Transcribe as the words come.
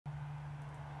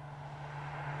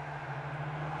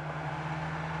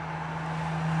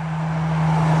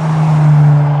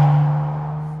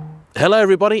Hello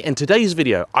everybody, in today's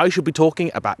video I shall be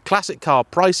talking about classic car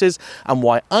prices and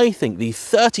why I think the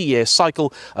 30-year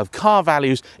cycle of car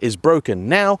values is broken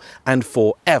now and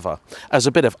forever. As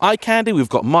a bit of eye candy, we've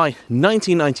got my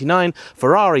 1999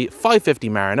 Ferrari 550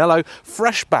 Maranello,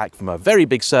 fresh back from a very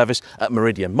big service at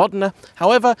Meridian Modena.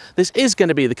 However, this is going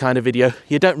to be the kind of video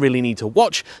you don't really need to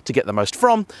watch to get the most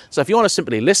from, so if you want to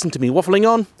simply listen to me waffling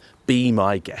on, be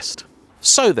my guest.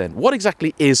 So then, what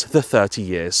exactly is the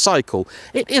 30-year cycle?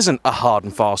 It isn't a hard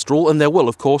and fast rule, and there will,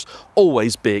 of course,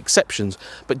 always be exceptions.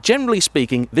 But generally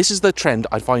speaking, this is the trend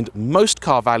I find most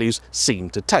car values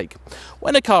seem to take.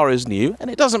 When a car is new,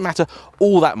 and it doesn't matter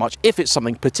all that much if it's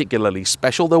something particularly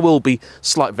special, there will be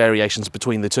slight variations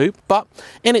between the two. But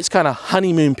in its kind of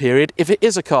honeymoon period, if it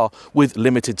is a car with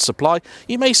limited supply,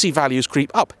 you may see values creep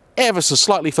up ever so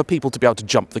slightly for people to be able to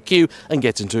jump the queue and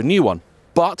get into a new one.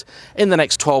 But in the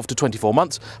next 12 to 24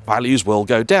 months, values will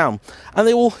go down, and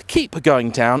they will keep going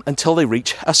down until they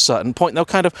reach a certain point. They'll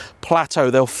kind of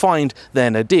plateau, they'll find their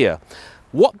nadir.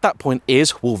 What that point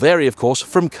is will vary, of course,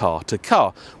 from car to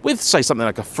car. With, say, something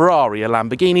like a Ferrari, a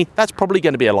Lamborghini, that's probably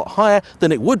going to be a lot higher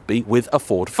than it would be with a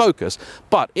Ford Focus.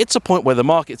 But it's a point where the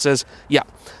market says, yeah,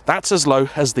 that's as low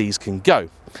as these can go.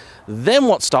 Then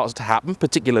what starts to happen,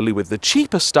 particularly with the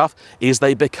cheaper stuff, is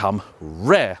they become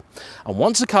rare. And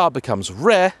once a car becomes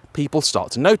rare, people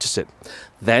start to notice it.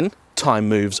 Then time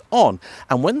moves on.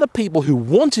 And when the people who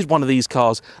wanted one of these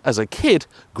cars as a kid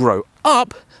grow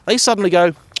up, they suddenly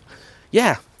go,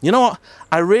 yeah, you know what?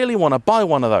 I really want to buy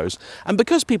one of those. And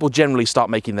because people generally start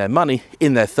making their money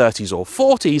in their 30s or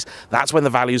 40s, that's when the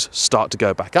values start to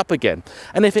go back up again.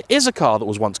 And if it is a car that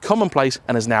was once commonplace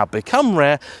and has now become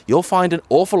rare, you'll find an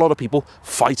awful lot of people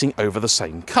fighting over the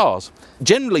same cars.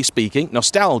 Generally speaking,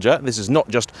 nostalgia, this is not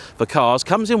just for cars,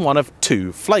 comes in one of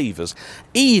two flavors.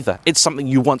 Either it's something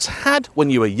you once had when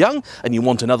you were young and you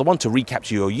want another one to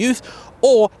recapture your youth,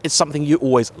 or it's something you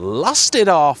always lusted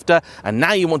after and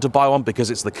now you want to buy one because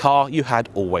it's the car you had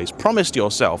always promised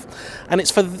yourself. And it's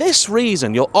for this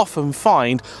reason you'll often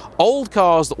find old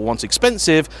cars that were once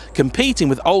expensive competing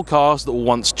with old cars that were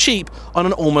once cheap on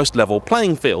an almost level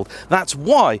playing field. That's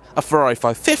why a Ferrari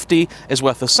 550 is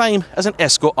worth the same as an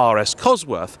Escort RS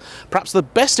Cosworth. Perhaps the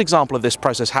best example of this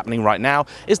process happening right now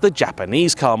is the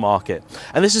Japanese car market.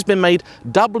 And this has been made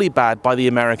doubly bad by the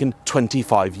American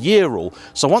 25-year rule.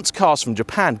 So once cars from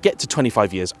Japan get to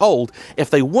 25 years old,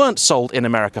 if they weren't sold in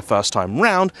America first time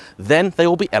round, then they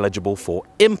will be eligible for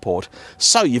import.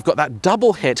 So you've got that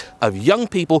double hit of young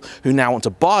people who now want to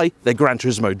buy their Gran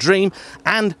Turismo dream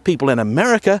and people in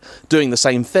America doing the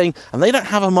same thing, and they don't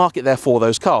have a market there for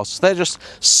those cars. They're just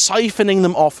siphoning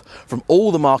them off from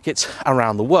all the markets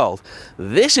around the world.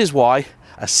 This is why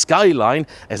a Skyline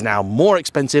is now more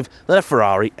expensive than a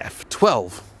Ferrari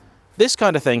F12. This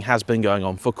kind of thing has been going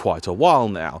on for quite a while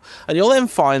now, and you'll then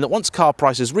find that once car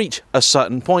prices reach a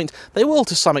certain point, they will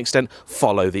to some extent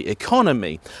follow the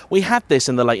economy. We had this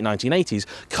in the late 1980s.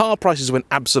 Car prices went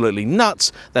absolutely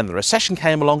nuts, then the recession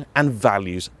came along and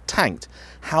values tanked.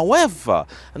 However,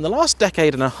 in the last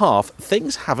decade and a half,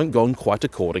 things haven't gone quite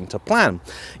according to plan.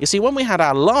 You see, when we had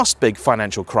our last big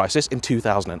financial crisis in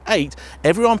 2008,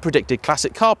 everyone predicted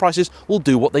classic car prices will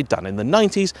do what they'd done in the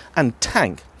 90s and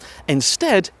tank.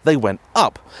 Instead, they went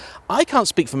up. I can't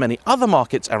speak for many other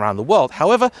markets around the world.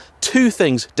 However, two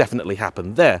things definitely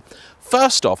happened there.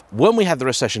 First off, when we had the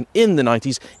recession in the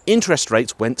 90s, interest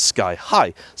rates went sky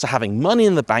high, so having money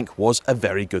in the bank was a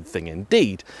very good thing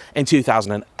indeed. In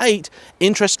 2008,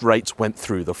 interest rates went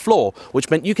through the floor, which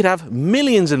meant you could have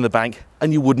millions in the bank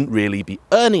and you wouldn't really be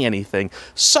earning anything.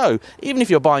 So even if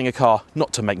you're buying a car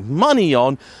not to make money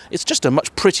on, it's just a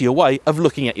much prettier way of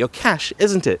looking at your cash,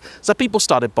 isn't it? So people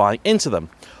started buying into them.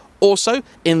 Also,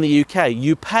 in the UK,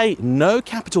 you pay no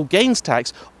capital gains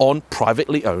tax on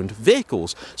privately owned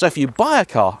vehicles. So if you buy a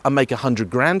car and make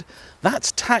 100 grand,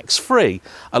 that's tax-free.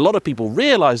 A lot of people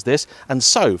realise this, and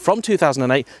so from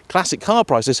 2008, classic car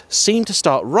prices seem to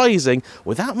start rising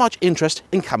without much interest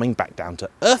in coming back down to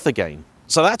earth again.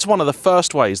 So that's one of the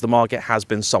first ways the market has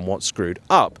been somewhat screwed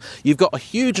up. You've got a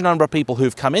huge number of people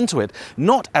who've come into it,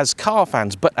 not as car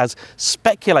fans, but as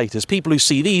speculators, people who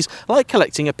see these like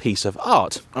collecting a piece of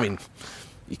art. I mean,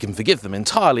 you can forgive them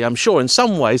entirely, I'm sure, in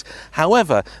some ways.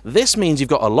 However, this means you've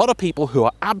got a lot of people who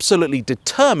are absolutely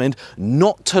determined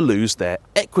not to lose their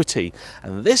equity.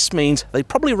 And this means they'd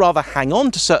probably rather hang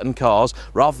on to certain cars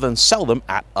rather than sell them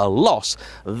at a loss.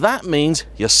 That means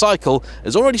your cycle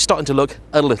is already starting to look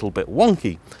a little bit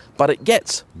wonky, but it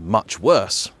gets much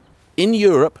worse. In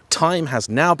Europe, time has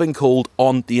now been called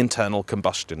on the internal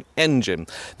combustion engine.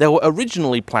 There were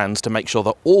originally plans to make sure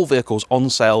that all vehicles on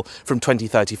sale from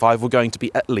 2035 were going to be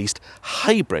at least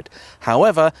hybrid.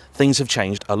 However, things have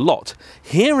changed a lot.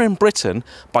 Here in Britain,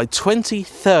 by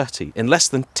 2030, in less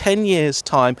than 10 years'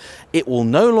 time, it will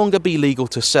no longer be legal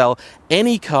to sell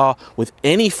any car with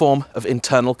any form of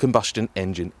internal combustion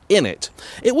engine in it.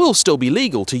 It will still be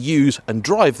legal to use and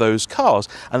drive those cars,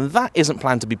 and that isn't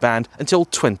planned to be banned until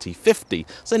 2050,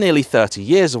 so nearly 30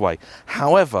 years away.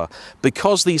 However,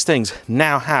 because these things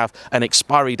now have an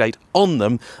expiry date on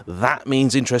them, that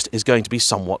means interest is going to be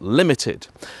somewhat limited.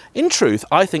 In truth,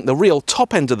 I think the real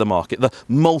top end of the market, the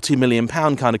multi-million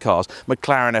pound kind of cars,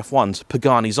 McLaren F1s,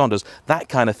 Pagani Zondas, that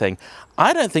kind of thing,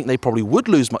 I don't think they probably would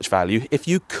lose much value if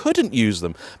you couldn't use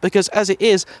them, because as it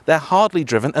is, they're hardly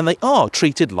driven and they are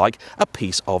treated like a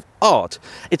piece of art.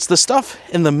 It's the stuff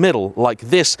in the middle, like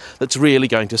this, that's really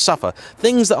going to suffer.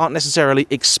 Things that aren't necessarily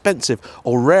expensive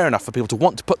or rare enough for people to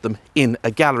want to put them in a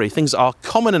gallery. Things that are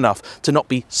common enough to not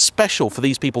be special for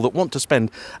these people that want to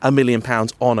spend £1 million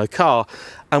on a car.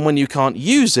 And when you can't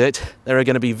use it, there are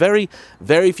going to be very,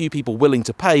 very few people willing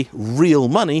to pay real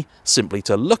money simply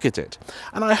to look at it.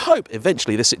 And I hope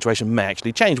eventually this situation may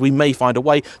actually change. We may find a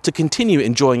way to continue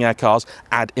enjoying our cars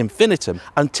ad infinitum.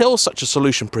 Until such a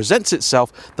solution presents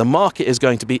itself, the market is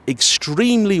going to be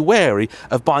extremely wary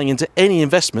of buying into any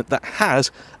investment that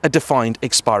has a defined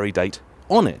expiry date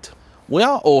on it. We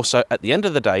are also, at the end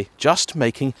of the day, just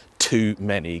making too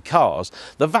many cars.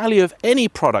 The value of any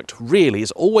product really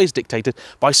is always dictated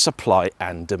by supply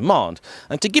and demand.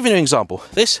 And to give you an example,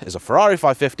 this is a Ferrari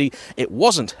 550. It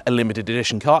wasn't a limited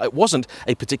edition car. It wasn't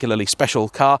a particularly special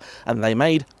car, and they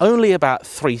made only about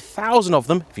 3,000 of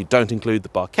them, if you don't include the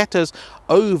Barchettas,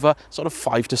 over sort of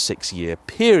 5 to 6 year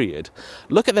period.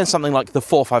 Look at then something like the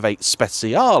 458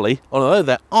 Speciale, although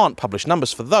there aren't published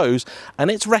numbers for those,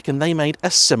 and it's reckoned they made a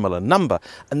similar number,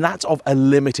 and that's of a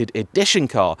limited edition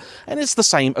car. And it's the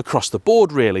same across the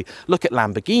board, really. Look at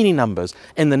Lamborghini numbers.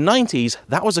 In the 90s,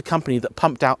 that was a company that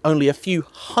pumped out only a few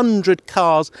hundred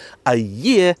cars a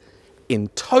year in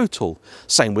total.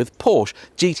 Same with Porsche.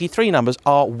 GT3 numbers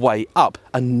are way up,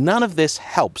 and none of this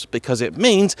helps because it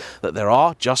means that there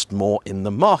are just more in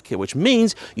the market, which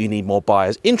means you need more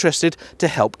buyers interested to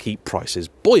help keep prices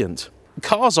buoyant.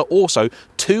 Cars are also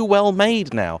too well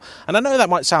made now, and I know that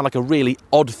might sound like a really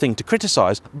odd thing to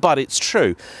criticise, but it's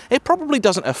true. It probably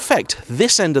doesn't affect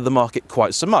this end of the market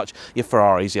quite so much, your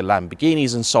Ferraris, your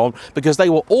Lamborghinis and so on, because they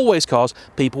were always cars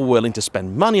people were willing to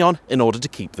spend money on in order to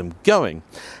keep them going.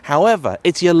 However,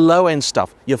 it's your low end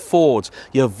stuff, your Fords,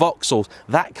 your Vauxhalls,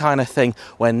 that kind of thing,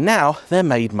 where now they're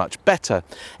made much better.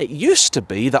 It used to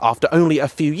be that after only a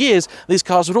few years, these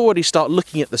cars would already start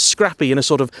looking at the scrappy in a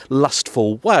sort of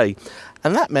lustful way.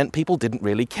 And that meant people didn't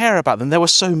really care about them. There were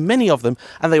so many of them,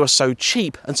 and they were so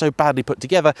cheap and so badly put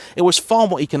together, it was far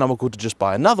more economical to just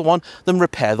buy another one than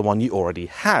repair the one you already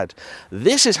had.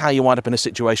 This is how you wind up in a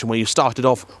situation where you started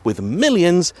off with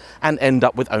millions and end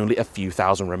up with only a few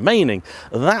thousand remaining.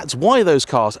 That's why those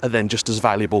cars are then just as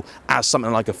valuable as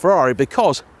something like a Ferrari,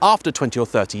 because after 20 or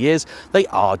 30 years, they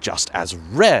are just as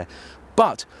rare.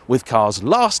 But with cars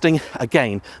lasting,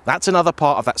 again, that's another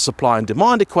part of that supply and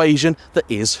demand equation that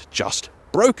is just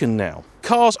broken now.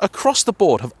 Cars across the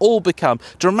board have all become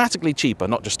dramatically cheaper,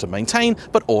 not just to maintain,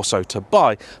 but also to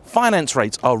buy. Finance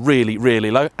rates are really,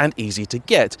 really low and easy to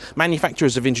get.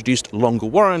 Manufacturers have introduced longer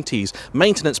warranties,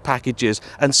 maintenance packages,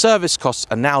 and service costs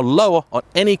are now lower on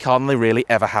any car than they really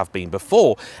ever have been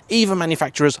before. Even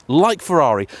manufacturers like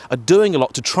Ferrari are doing a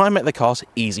lot to try and make their cars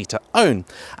easy to own.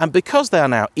 And because they are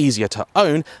now easier to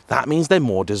own, that means they're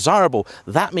more desirable.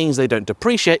 That means they don't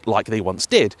depreciate like they once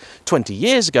did. 20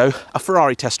 years ago, a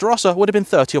Ferrari Testarossa would have been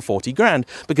 30 or 40 grand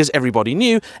because everybody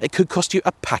knew it could cost you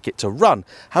a packet to run.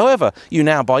 However, you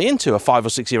now buy into a 5 or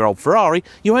 6 year old Ferrari,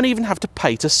 you won't even have to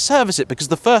pay to service it because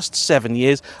the first 7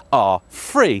 years are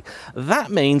free. That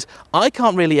means I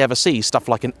can't really ever see stuff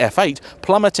like an F8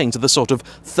 plummeting to the sort of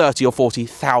 30 or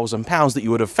 40,000 pounds that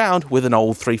you would have found with an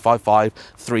old 355,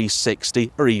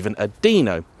 360 or even a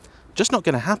Dino. Just not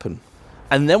going to happen.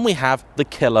 And then we have the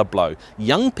killer blow.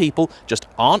 Young people just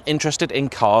aren't interested in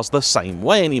cars the same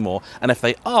way anymore. And if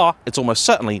they are, it's almost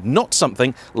certainly not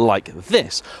something like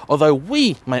this. Although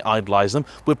we may idolise them,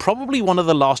 we're probably one of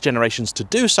the last generations to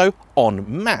do so en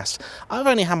masse. I've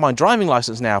only had my driving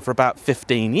licence now for about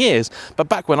 15 years, but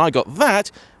back when I got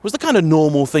that, was the kind of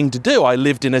normal thing to do. I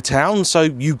lived in a town, so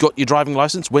you got your driving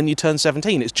license when you turned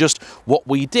 17. It's just what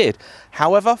we did.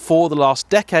 However, for the last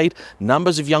decade,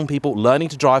 numbers of young people learning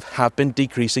to drive have been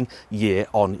decreasing year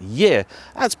on year.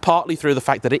 That's partly through the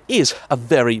fact that it is a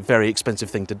very, very expensive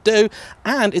thing to do,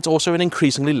 and it's also an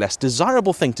increasingly less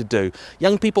desirable thing to do.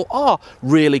 Young people are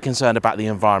really concerned about the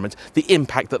environment, the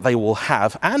impact that they will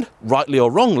have, and rightly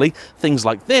or wrongly, things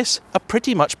like this are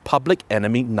pretty much public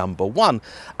enemy number one.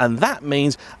 And that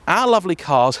means our lovely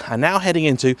cars are now heading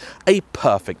into a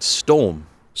perfect storm.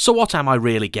 So what am I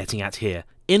really getting at here?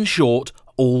 In short,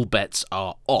 all bets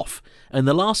are off. In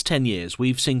the last 10 years,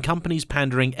 we've seen companies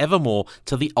pandering ever more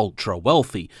to the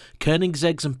ultra-wealthy.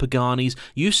 Koenigsegg's and Pagani's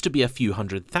used to be a few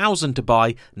 $100,000 to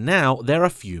buy, now they're a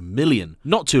few million.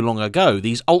 Not too long ago,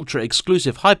 these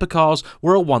ultra-exclusive hypercars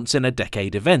were a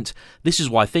once-in-a-decade event. This is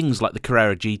why things like the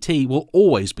Carrera GT will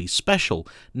always be special.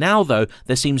 Now, though,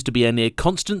 there seems to be a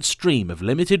near-constant stream of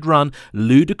limited-run,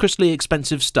 ludicrously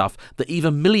expensive stuff that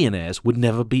even millionaires would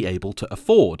never be able to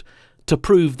afford. To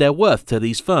prove their worth to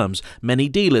these firms, many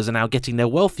dealers are now getting their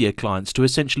wealthier clients to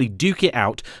essentially duke it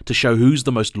out to show who's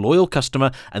the most loyal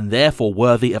customer and therefore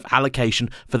worthy of allocation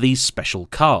for these special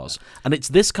cars. And it's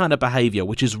this kind of behaviour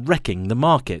which is wrecking the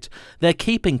market. They're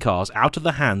keeping cars out of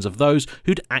the hands of those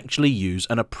who'd actually use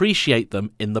and appreciate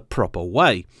them in the proper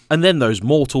way. And then those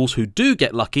mortals who do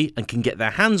get lucky and can get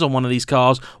their hands on one of these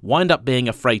cars wind up being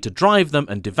afraid to drive them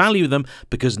and devalue them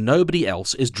because nobody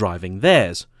else is driving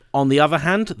theirs. On the other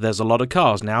hand, there's a lot of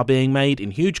cars now being made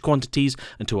in huge quantities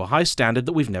and to a high standard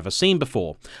that we've never seen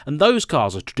before, and those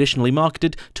cars are traditionally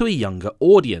marketed to a younger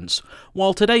audience.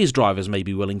 While today's drivers may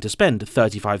be willing to spend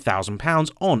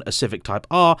 £35,000 on a Civic Type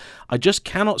R, I just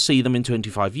cannot see them in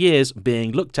 25 years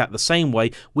being looked at the same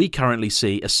way we currently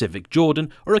see a Civic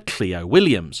Jordan or a Clio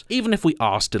Williams. Even if we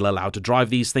are still allowed to drive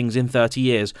these things in 30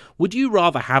 years, would you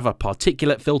rather have a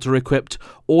particulate filter equipped,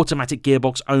 automatic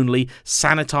gearbox only,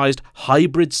 sanitized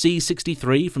hybrid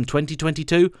C63 from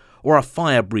 2022, or a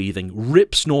fire-breathing,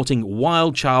 rip-snorting,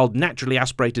 wild-child, naturally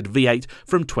aspirated V8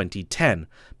 from 2010?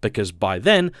 Because by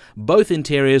then, both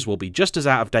interiors will be just as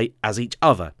out of date as each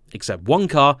other, except one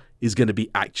car is going to be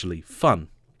actually fun.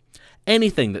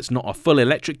 Anything that's not a full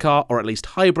electric car, or at least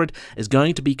hybrid, is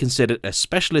going to be considered a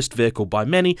specialist vehicle by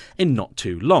many in not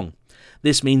too long.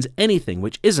 This means anything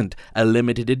which isn't a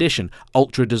limited edition,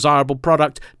 ultra desirable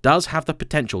product does have the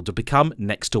potential to become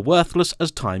next to worthless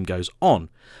as time goes on.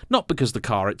 Not because the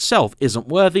car itself isn't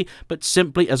worthy, but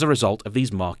simply as a result of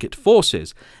these market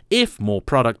forces. If more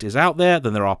product is out there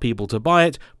than there are people to buy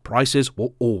it, prices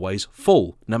will always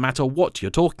fall, no matter what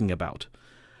you're talking about.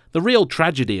 The real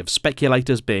tragedy of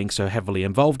speculators being so heavily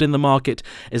involved in the market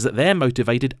is that they're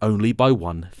motivated only by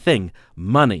one thing: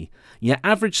 money. Your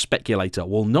average speculator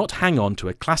will not hang on to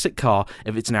a classic car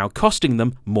if it's now costing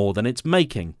them more than it's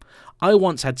making. I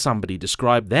once had somebody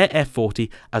describe their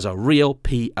F40 as a real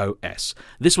POS.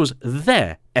 This was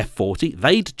their F40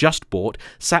 they'd just bought,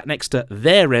 sat next to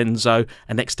their Enzo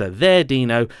and next to their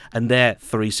Dino and their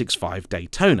 365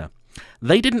 Daytona.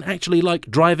 They didn't actually like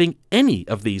driving any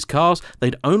of these cars,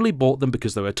 they'd only bought them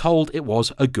because they were told it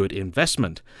was a good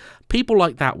investment. People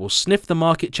like that will sniff the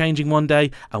market changing one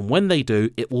day, and when they do,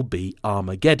 it will be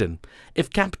Armageddon. If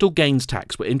capital gains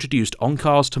tax were introduced on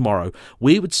cars tomorrow,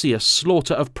 we would see a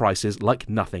slaughter of prices like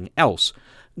nothing else.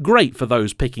 Great for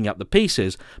those picking up the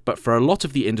pieces, but for a lot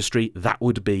of the industry, that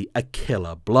would be a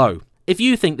killer blow. If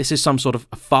you think this is some sort of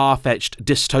far-fetched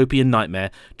dystopian nightmare,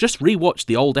 just rewatch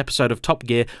the old episode of Top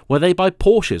Gear where they buy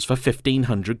Porsches for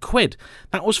 1,500 quid.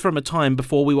 That was from a time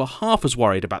before we were half as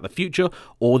worried about the future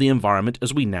or the environment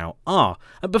as we now are.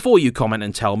 And before you comment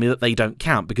and tell me that they don't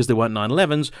count because they weren't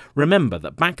 911s, remember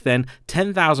that back then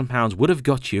 £10,000 would have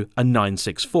got you a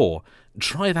 964.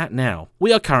 Try that now.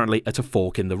 We are currently at a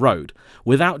fork in the road.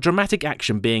 Without dramatic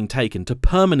action being taken to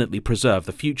permanently preserve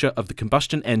the future of the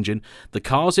combustion engine, the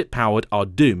cars it powered are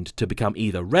doomed to become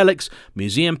either relics,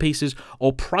 museum pieces,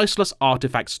 or priceless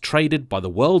artifacts traded by the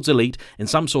world's elite in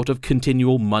some sort of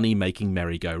continual money-making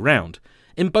merry-go-round.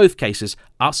 In both cases,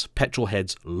 us petrol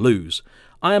heads lose.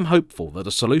 I am hopeful that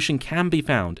a solution can be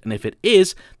found, and if it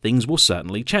is, things will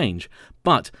certainly change.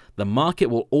 But the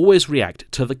market will always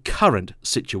react to the current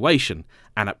situation,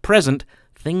 and at present,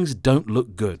 things don't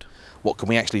look good. What can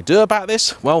we actually do about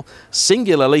this? Well,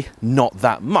 singularly, not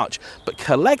that much. But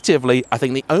collectively, I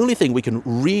think the only thing we can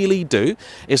really do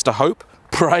is to hope,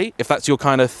 pray, if that's your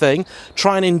kind of thing,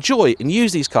 try and enjoy and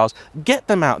use these cars, get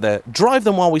them out there, drive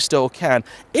them while we still can.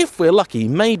 If we're lucky,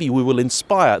 maybe we will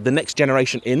inspire the next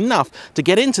generation enough to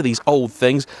get into these old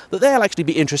things that they'll actually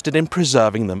be interested in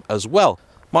preserving them as well.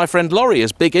 My friend Laurie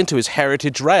is big into his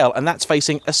heritage rail, and that's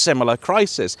facing a similar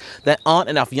crisis. There aren't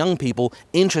enough young people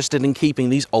interested in keeping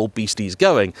these old beasties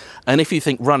going. And if you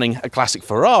think running a classic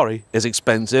Ferrari is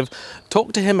expensive,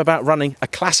 talk to him about running a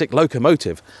classic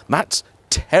locomotive. That's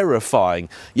terrifying.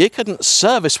 You couldn't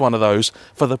service one of those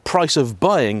for the price of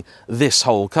buying this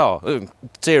whole car.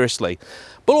 Seriously.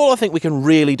 But all I think we can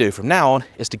really do from now on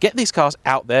is to get these cars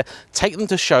out there, take them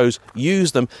to shows,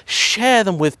 use them, share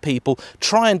them with people,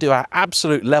 try and do our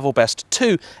absolute level best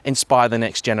to inspire the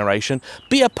next generation,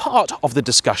 be a part of the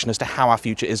discussion as to how our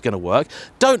future is going to work.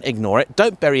 Don't ignore it,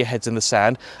 don't bury your heads in the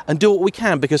sand, and do what we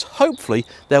can, because hopefully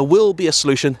there will be a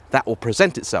solution that will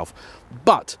present itself.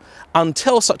 But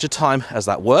until such a time as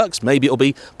that works, maybe it'll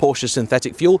be Porsche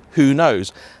synthetic fuel, who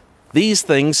knows? These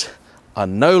things are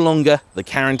no longer the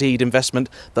guaranteed investment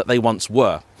that they once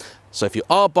were. So if you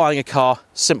are buying a car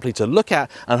simply to look at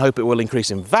and hope it will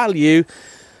increase in value,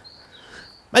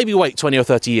 maybe wait 20 or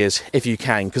 30 years if you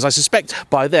can, because I suspect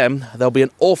by then there'll be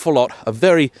an awful lot of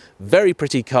very, very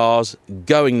pretty cars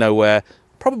going nowhere,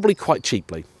 probably quite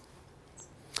cheaply.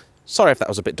 Sorry if that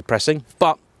was a bit depressing,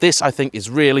 but this, I think, is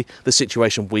really the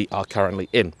situation we are currently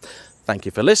in. Thank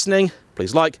you for listening.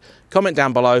 Please like, comment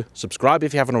down below, subscribe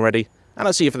if you haven't already, and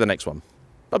I'll see you for the next one.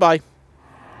 Bye-bye.